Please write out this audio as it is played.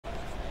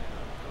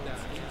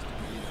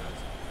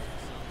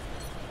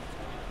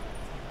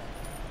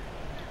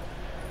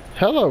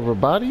Hello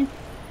everybody,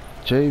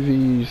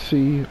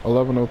 JVC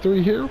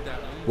 1103 here.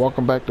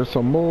 Welcome back to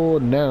some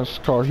more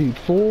NASCAR Heat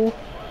 4.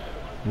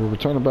 We're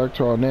returning back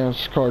to our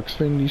NASCAR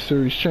Xfinity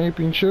Series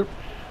Championship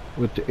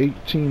with the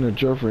 18 of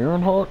Jeffrey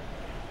Earnhardt,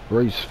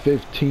 race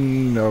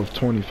 15 of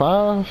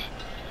 25,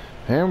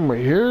 and we're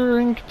here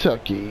in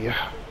Kentucky.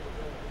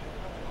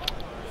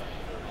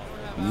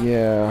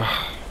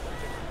 Yeah,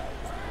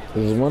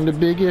 this is one of the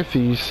big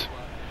iffies.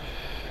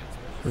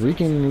 If we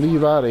can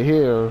leave out of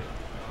here,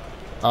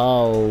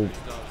 our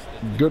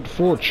good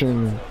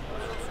fortune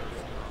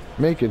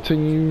may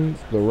continue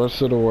the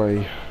rest of the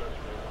way.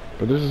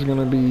 But this is going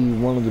to be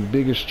one of the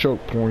biggest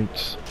choke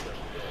points.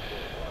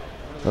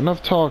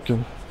 Enough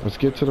talking. Let's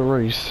get to the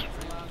race.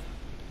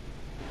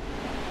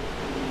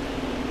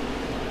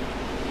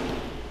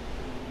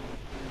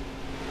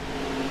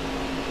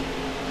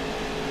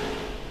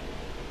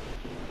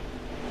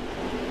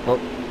 Oh.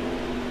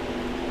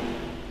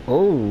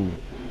 Oh.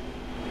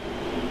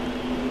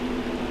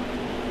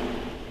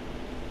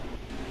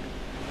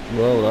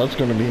 Well, that's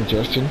going to be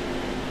interesting.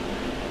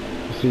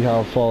 Let's see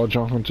how far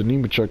Jonathan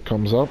Nemechek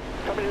comes up.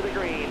 Coming to the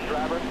green,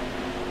 driver.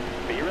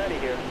 Are you ready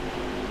here?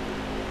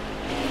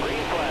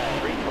 Green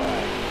flag, green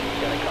flag.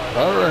 Got a car.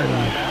 All right.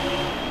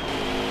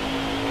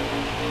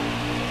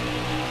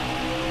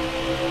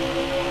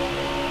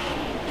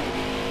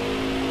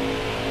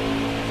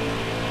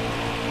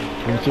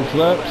 26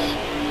 laps.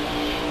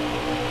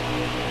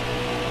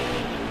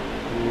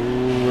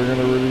 Ooh, we're going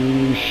to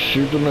really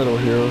shoot the middle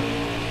here.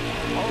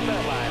 Hold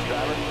that line,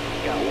 driver.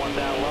 Got one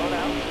down low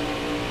now.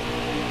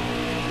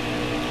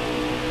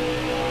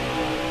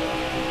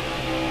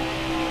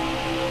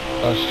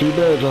 That's too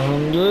bad,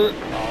 100.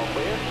 All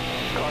clear.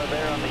 Car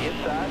there on the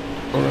inside.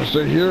 I'm going to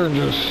stay here and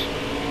just...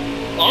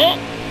 Oh!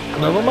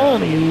 Never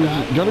mind.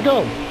 He's going to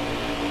go.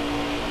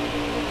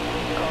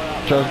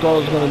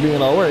 Chascar's going to be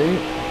in our way.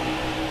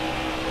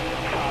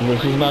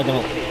 This is not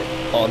going to...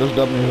 Oh, this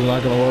definitely is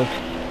not going to work.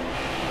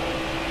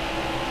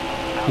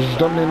 This is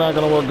definitely not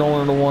going to work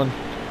going into one.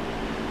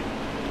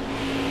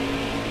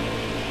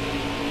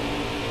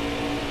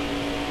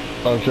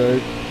 Okay.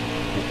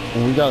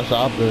 We got to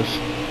stop this.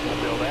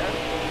 Still there?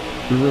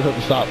 We really have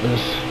to stop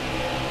this.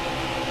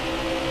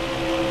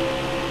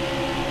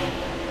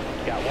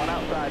 Got one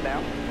outside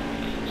now.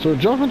 So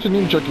Jonathan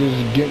Nemechek is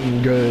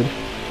getting good,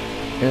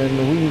 and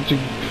we need to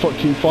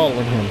keep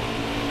following him.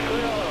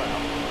 Clear all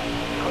around.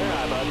 Clear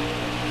high, bud.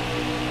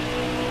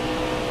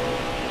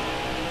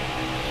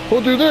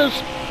 We'll do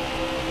this.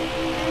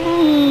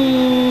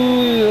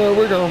 Ooh, yeah,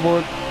 we're going for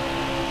it.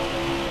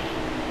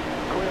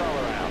 Clear all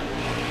around.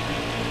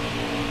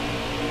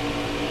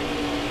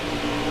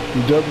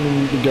 We definitely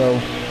need to go.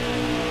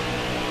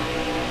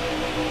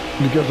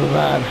 Because of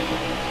that,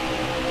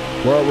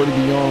 we're already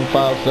beyond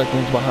 5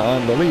 seconds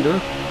behind the leader.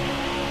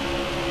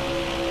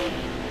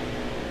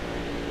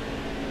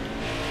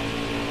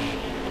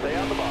 Stay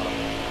on the bottom.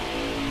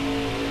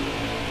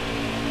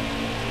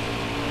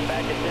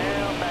 Back it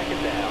down, back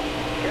it down.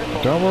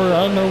 Careful. Don't worry,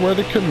 I know where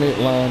the commit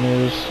line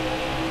is.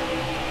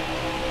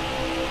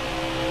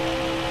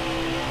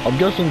 I'm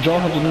guessing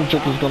Jonathan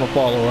Nemechek is going to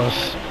follow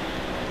us.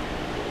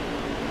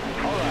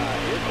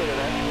 Alright, you're clear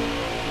there.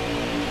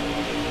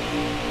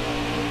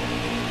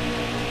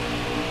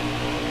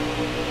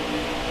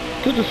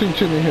 Good to see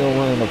Timmy Hill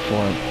running up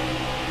front,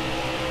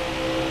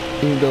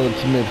 even though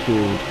it's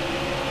midfield.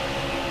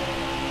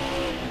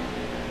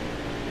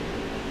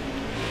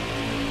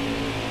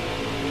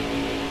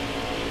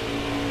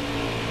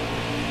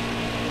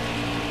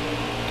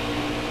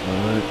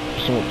 Alright,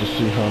 just want to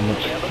see how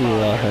much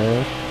fuel I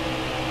have.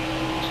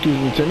 Excuse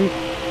me, Timmy. You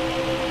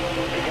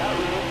got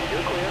room,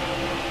 you're clear.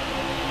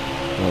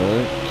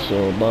 Alright, so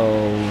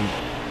about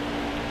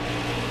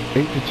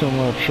 8 to 10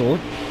 laps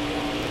short.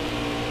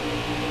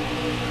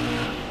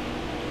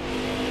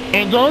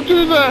 And don't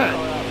do that!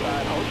 Car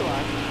outside, hold the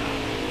line.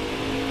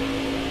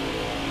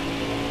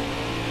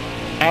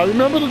 I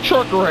remember the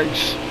truck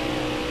race.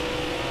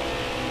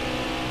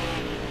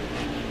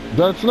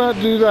 Let's not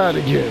do that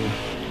again.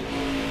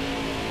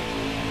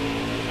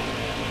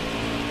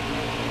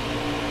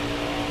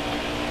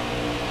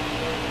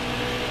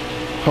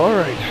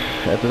 Alright,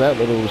 after that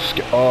little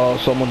oh,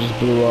 someone just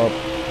blew up.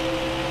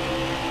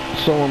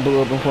 Someone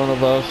blew up in front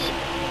of us.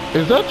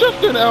 Is that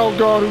just an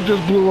Elgar who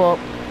just blew up?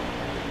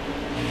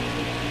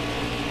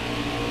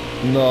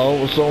 No,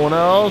 it was someone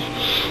else.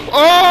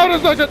 Oh,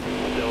 there's like a...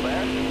 Still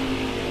there?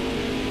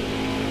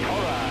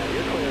 Alright,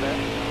 you're clear there.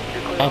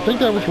 You're clear. I think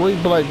that was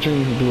Wade Black Jr.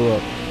 who blew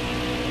up.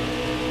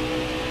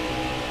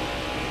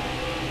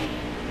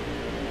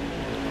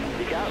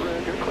 You got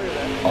room, you're clear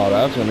there. Oh,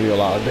 that's going to be a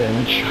lot of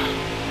damage.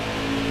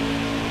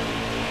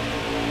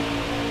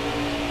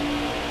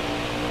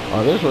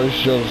 Oh, this race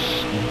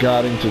just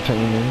got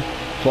entertaining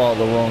for all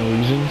the wrong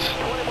reasons.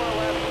 20 more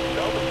laps,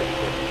 double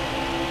safety.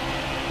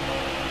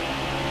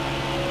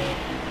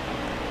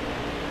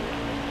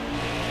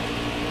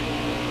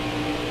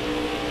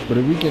 But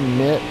if we can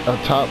net a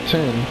top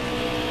 10,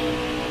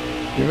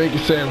 you make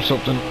it Sam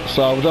something.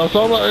 Salvage out.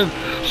 Someone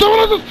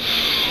else.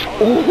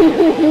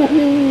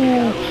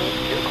 Ooh.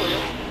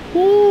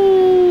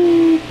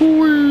 Ooh,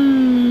 boy.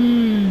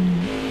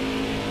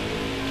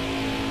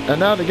 And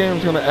now the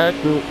game's gonna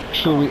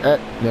actually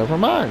never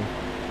mind.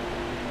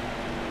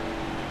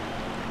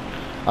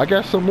 I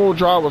guess some more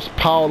drivers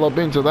piled up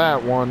into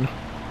that one.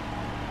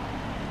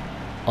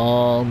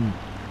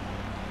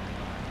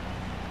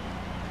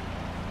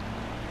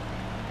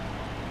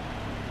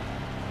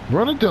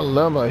 Run a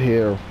dilemma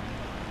here.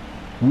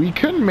 We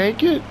can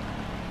make it.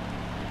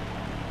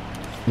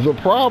 The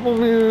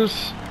problem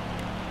is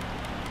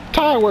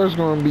tire wear is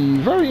going to be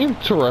very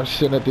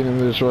interesting at the end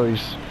of this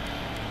race.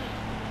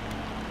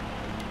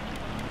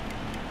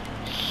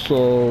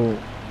 So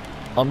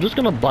I'm just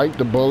going to bite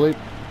the bullet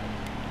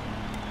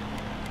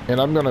and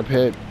I'm going to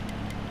pit.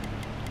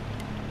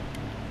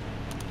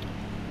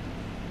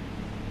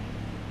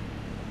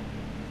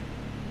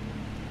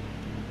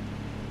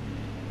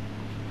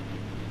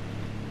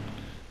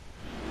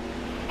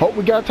 Hope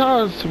we got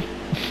tires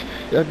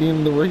at the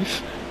end of the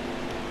race.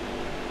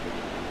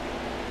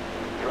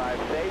 Drive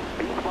safe,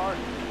 be smart,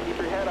 keep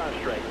your head on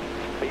straight.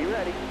 Be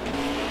ready.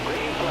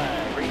 Green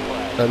flag, green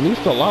flag. At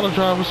least a lot of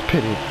drivers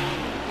pitted.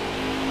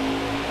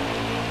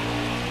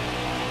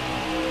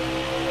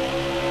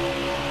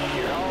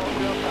 You're all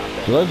real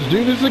confident. So let's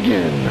do this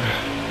again.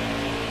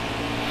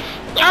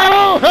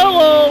 Oh,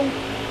 hello!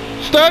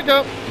 Stack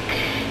up!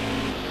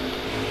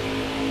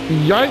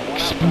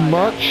 Yikes,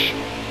 much.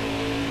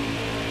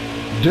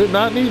 Did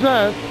not need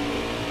that.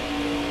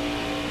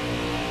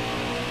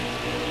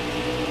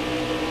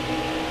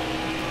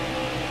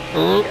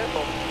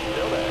 Careful,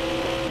 still there.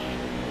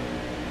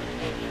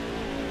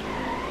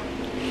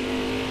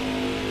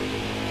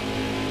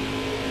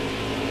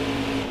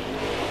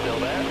 Still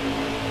there?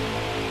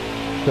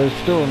 There's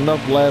still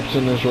enough laps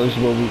in this race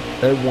where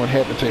everyone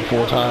had to take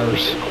 4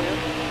 tires. You're clear.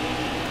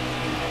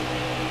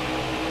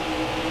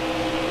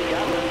 You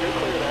got it, you're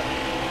clear there.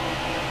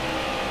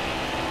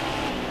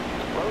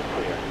 Road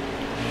clear.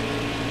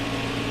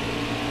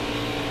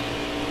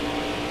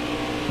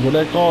 With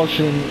that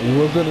caution,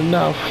 was it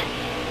enough?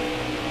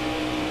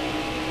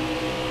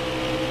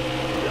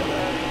 Still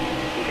there.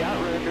 You got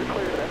room, you're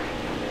clear there.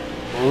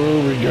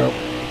 There we go.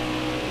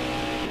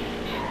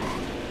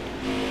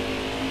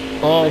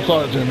 Oh,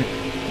 sorry, Jimmy.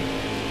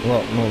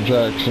 Well, no,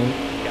 Jackson.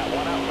 Got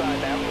one outside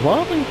now. Well,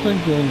 I've been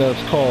thinking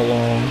that's call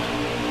on.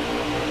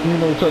 You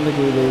know,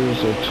 technically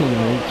those are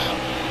teammates.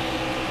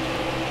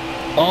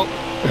 Oh,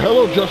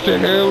 hello, Justin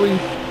Haley.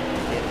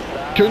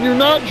 Inside. Can you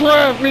not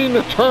drive me in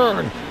the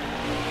turn?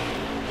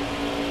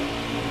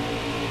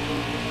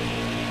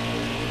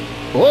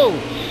 Whoa!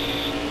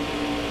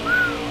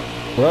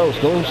 Well, that was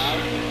close.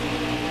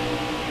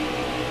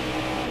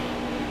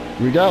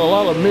 We got a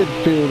lot of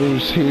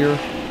midfielders here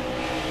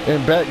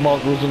and back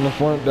markers in the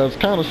front. That's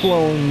kind of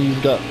slowing these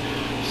guys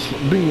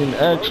being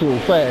actual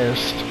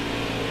fast.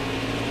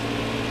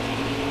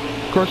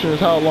 Question is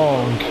how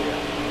long?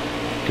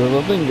 Because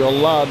I think a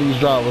lot of these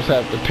drivers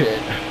have to pit.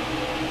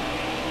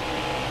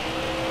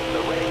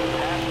 The race is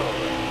half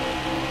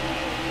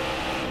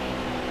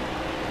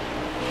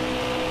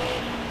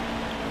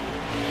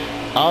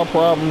over. Our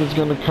problem is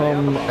going to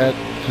come at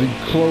the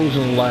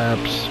closing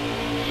laps.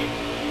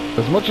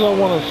 As much as I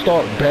want to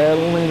start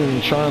battling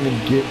and trying to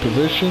get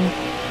position,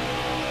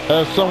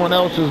 as someone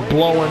else is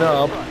blowing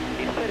up.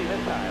 He's pitting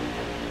this time.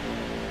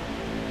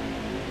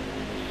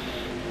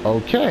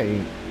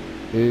 Okay.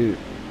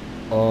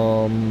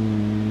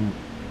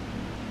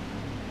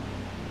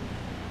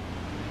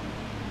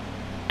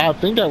 I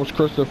think that was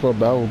Christopher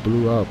Bell who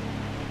blew up.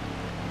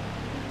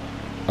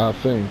 I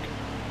think.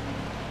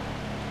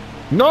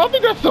 No, I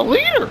think that's the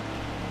leader.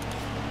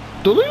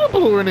 The leader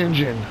blew an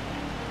engine.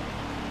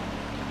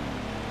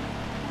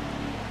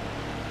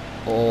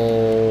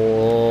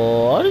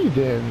 Alrighty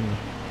then.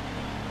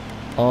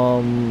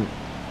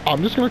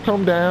 I'm just gonna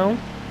come down.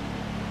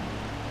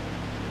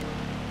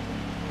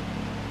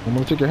 I'm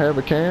gonna take a half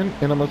a can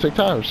and I'm gonna take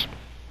tires.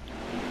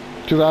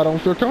 Because I don't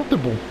feel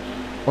comfortable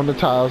on the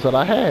tires that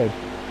I had.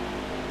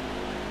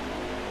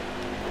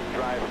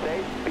 Drive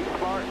safe, be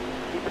smart,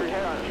 keep your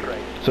head on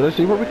straight. So let's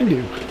see what we can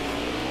do.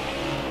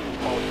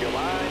 Hold your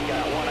line,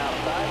 got one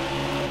outside.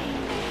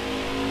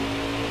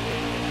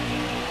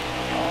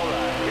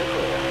 Alright, you're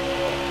clear.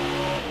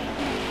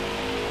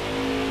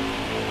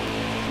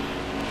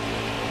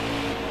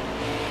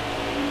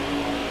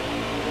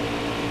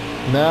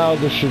 Now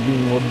this should be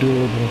more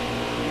doable.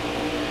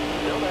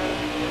 Still there.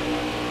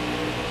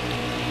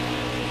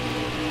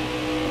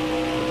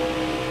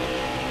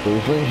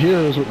 The thing here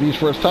is with these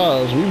first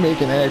tires, we may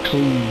can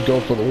actually go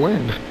for the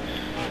win.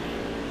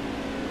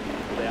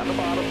 Stay on the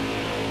bottom.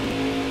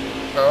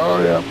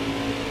 Oh yeah.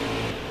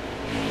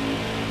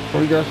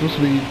 We got some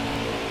speed.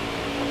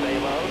 Stay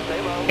low,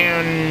 stay low.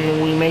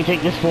 And we may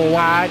take this for a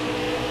wide.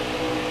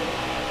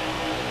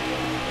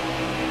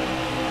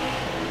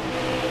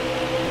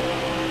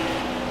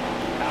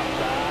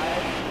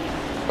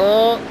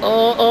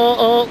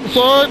 Outside.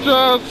 Sorry,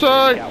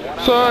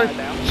 Josh, sorry.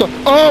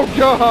 Oh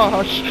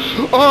gosh.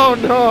 Oh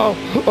no.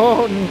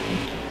 Oh,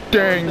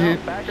 dang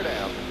it. Back her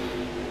down.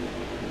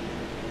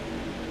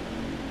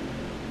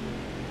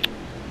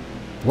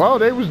 Well,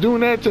 they was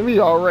doing that to me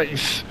all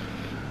race.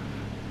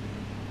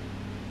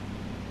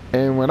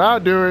 And when I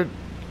do it,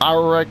 I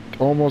wreck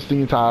almost the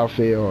entire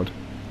field.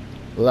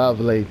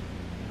 Lovely.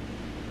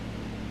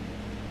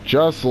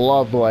 Just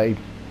lovely.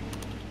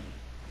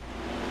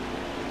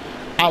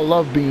 I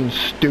love being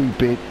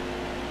stupid.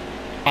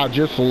 I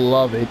just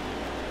love it.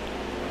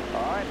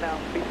 Alright, now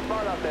be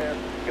smart out there.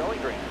 Going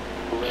green.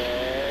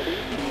 Ready?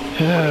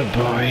 Oh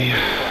boy.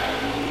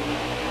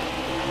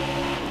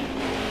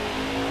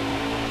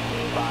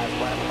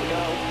 5 laps to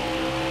go.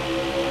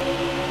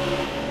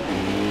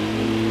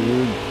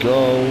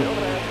 Go. Still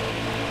there.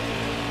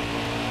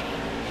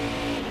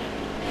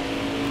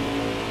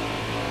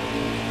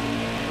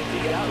 You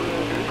got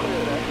room. You're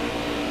clear there.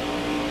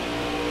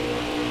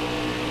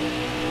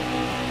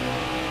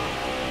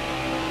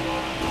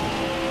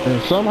 And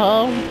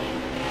somehow,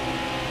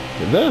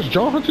 there's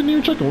John Hunter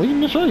New Chicken leading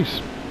this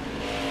race.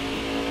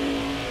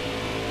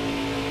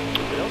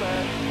 Still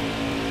there.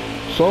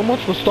 So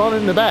much for starting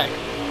in the back.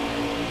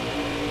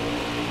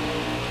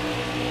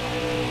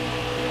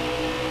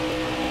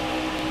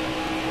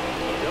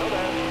 Still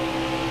there.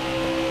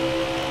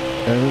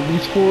 And with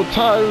these 4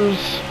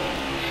 tires,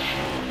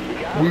 You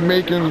got we room.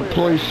 making You're clear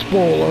play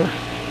spoiler.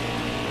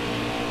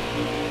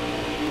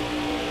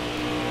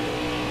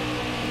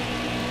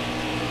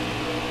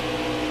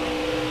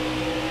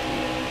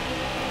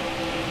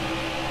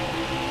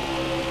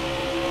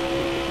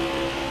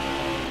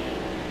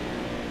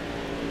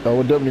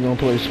 We're definitely gonna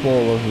play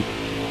spoiler.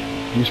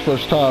 These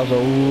first tires are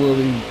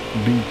really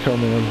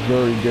becoming a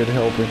very good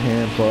helping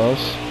hand for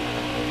us.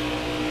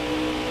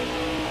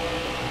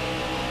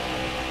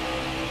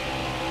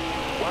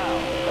 Wow,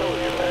 that was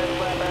your fast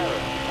lap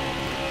average.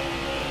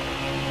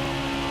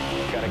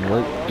 Gotta call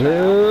Right it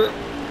there.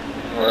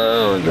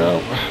 There we go.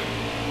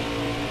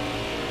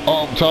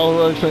 Oh, Tyler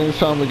Reddick saying it's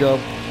time to go.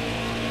 Say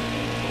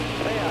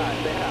hi,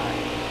 say hi.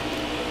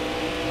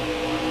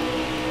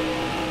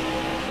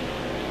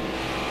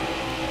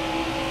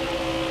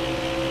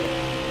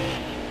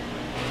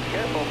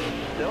 Careful,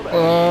 still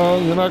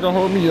there. You're not gonna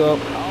hold me up.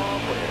 All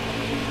clear.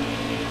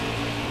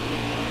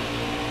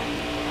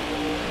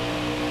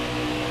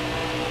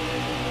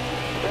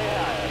 Say hi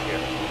out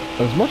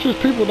here. As much as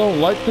people don't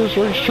like this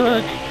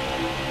racetrack,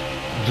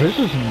 this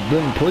has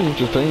been pretty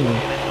entertaining. Into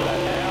that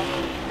now.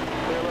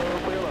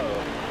 Clear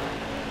low,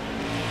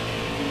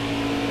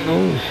 clear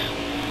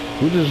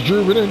low. We just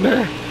drew it in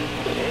there.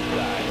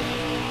 Inside.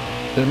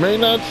 It may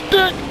not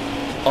stick.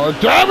 Or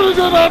definitely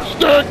did not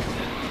stick.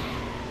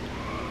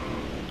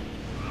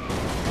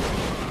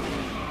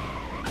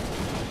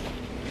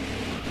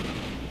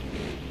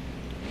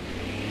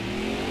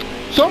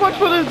 So much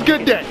for this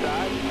good day.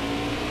 Inside.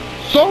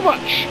 So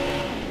much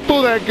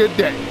for that good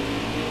day.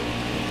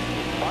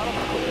 Bottom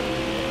clear.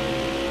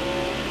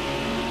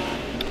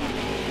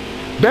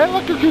 Bad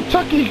luck in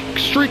Kentucky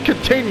streak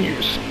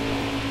continues.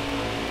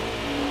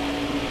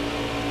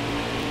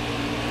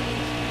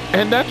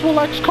 And that's what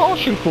likes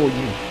caution for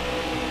you.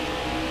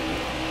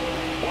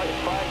 White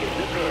flag is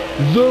in the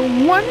air. The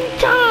one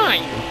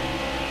time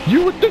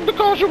you would think the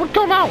caution would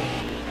come out,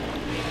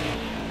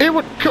 it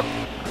would come.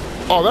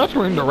 Oh, that's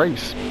going to end the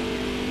race.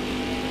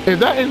 If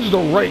that ends the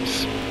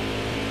race,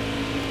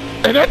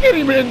 and that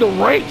didn't even end the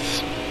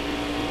race.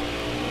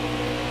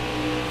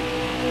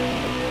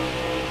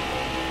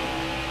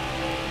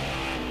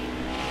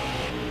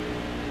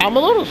 I'm a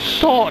little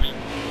salty.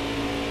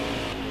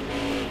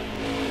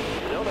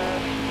 Still there.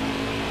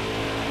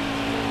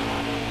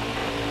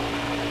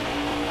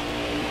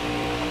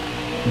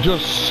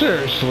 Just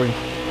seriously.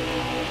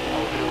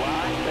 Hold your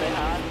line, say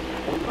hi.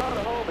 We brought it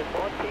home in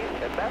one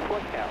piece, and that's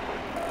what counts.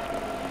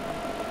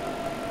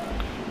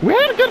 We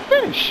had a good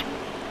finish.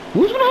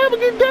 We was gonna have a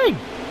good day.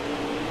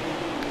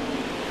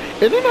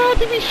 And then I had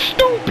to be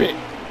stupid.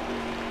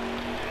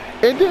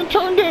 And then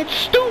turn that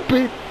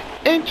stupid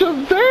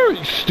into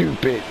very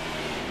stupid.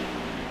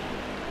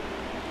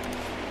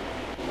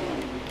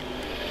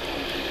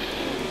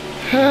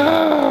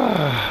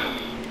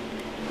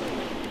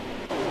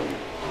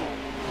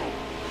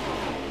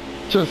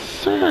 Just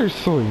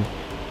seriously.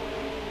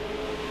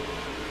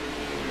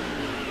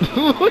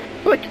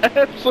 like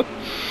absolutely.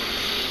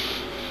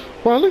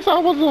 Well, at least I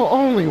wasn't the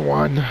only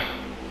one.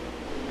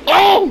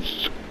 Oh!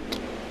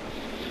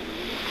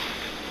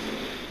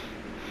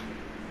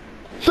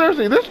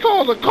 Seriously, this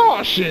calls a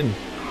caution.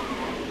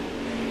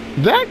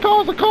 That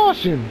calls a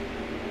caution.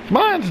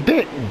 Mine's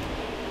didn't.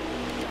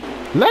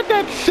 Let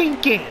that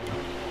sink in.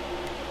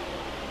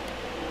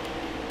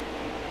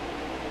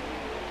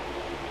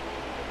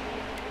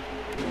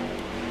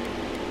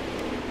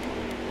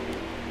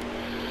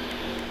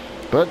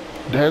 But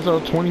there's our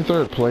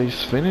 23rd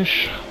place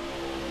finish.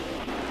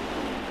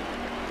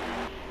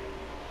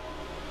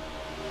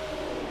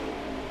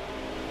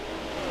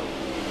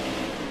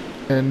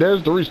 And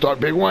there's the restart,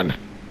 big one,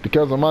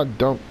 because of my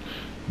dumb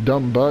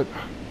butt.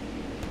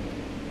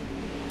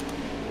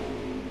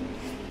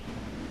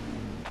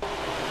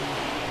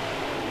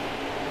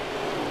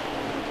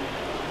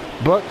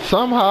 But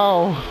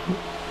somehow,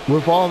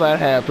 with all that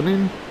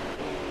happening,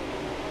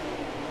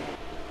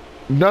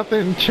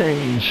 Nothing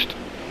changed.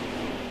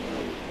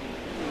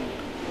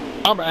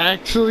 I'm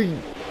actually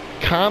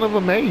kind of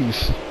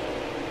amazed.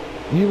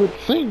 You would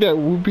think that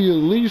would be at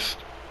least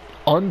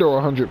under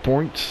 100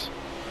 points.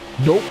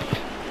 Nope.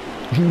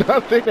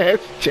 Nothing has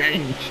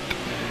changed.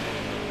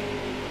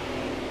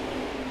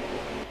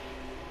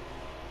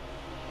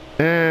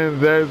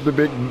 And there's the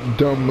big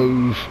dumb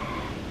move.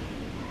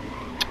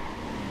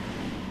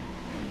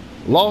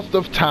 Loss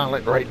of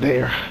talent right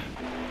there.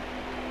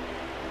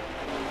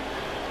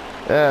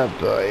 Oh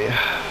boy.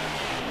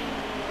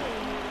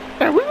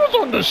 And we was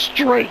on the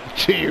straight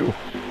too.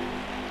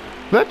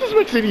 That just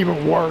makes it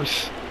even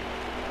worse.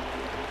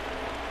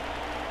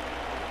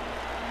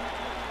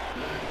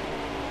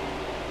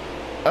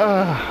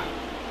 I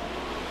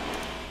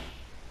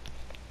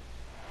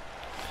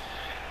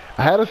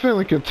had a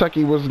feeling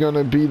Kentucky was going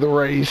to be the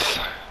race.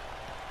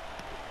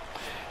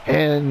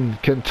 And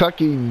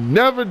Kentucky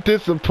never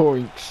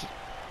disappoints.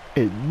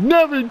 It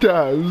never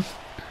does.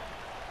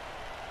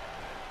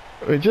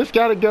 We just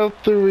got to go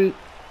through it.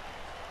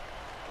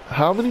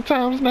 How many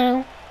times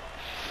now?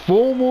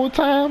 4 more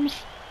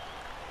times?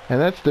 And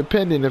that's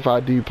depending if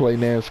I do play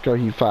NASCAR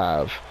Heat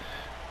 5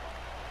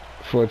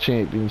 for a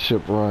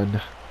championship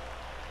run.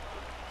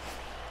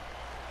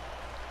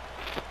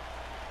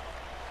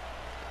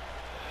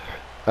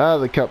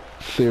 The Cup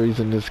Series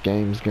in this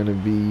game is going to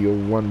be a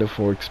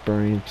wonderful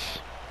experience.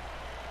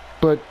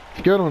 But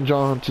good on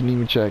John to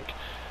Nemechek.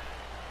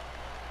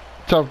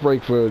 Tough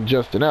break for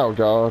Justin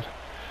Allgaier.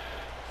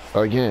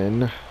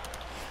 Again.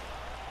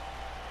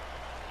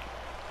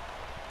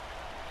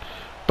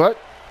 But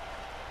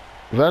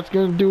that's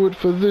going to do it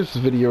for this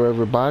video,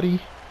 everybody.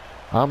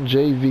 I'm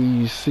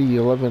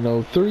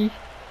JVC1103.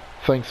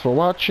 Thanks for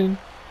watching.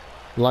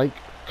 Like,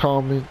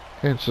 comment,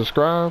 and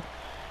subscribe.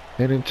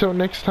 And until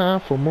next time,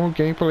 for more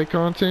gameplay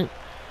content,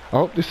 I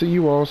hope to see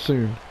you all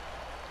soon.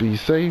 Be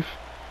safe,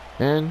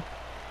 and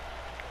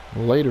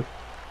later.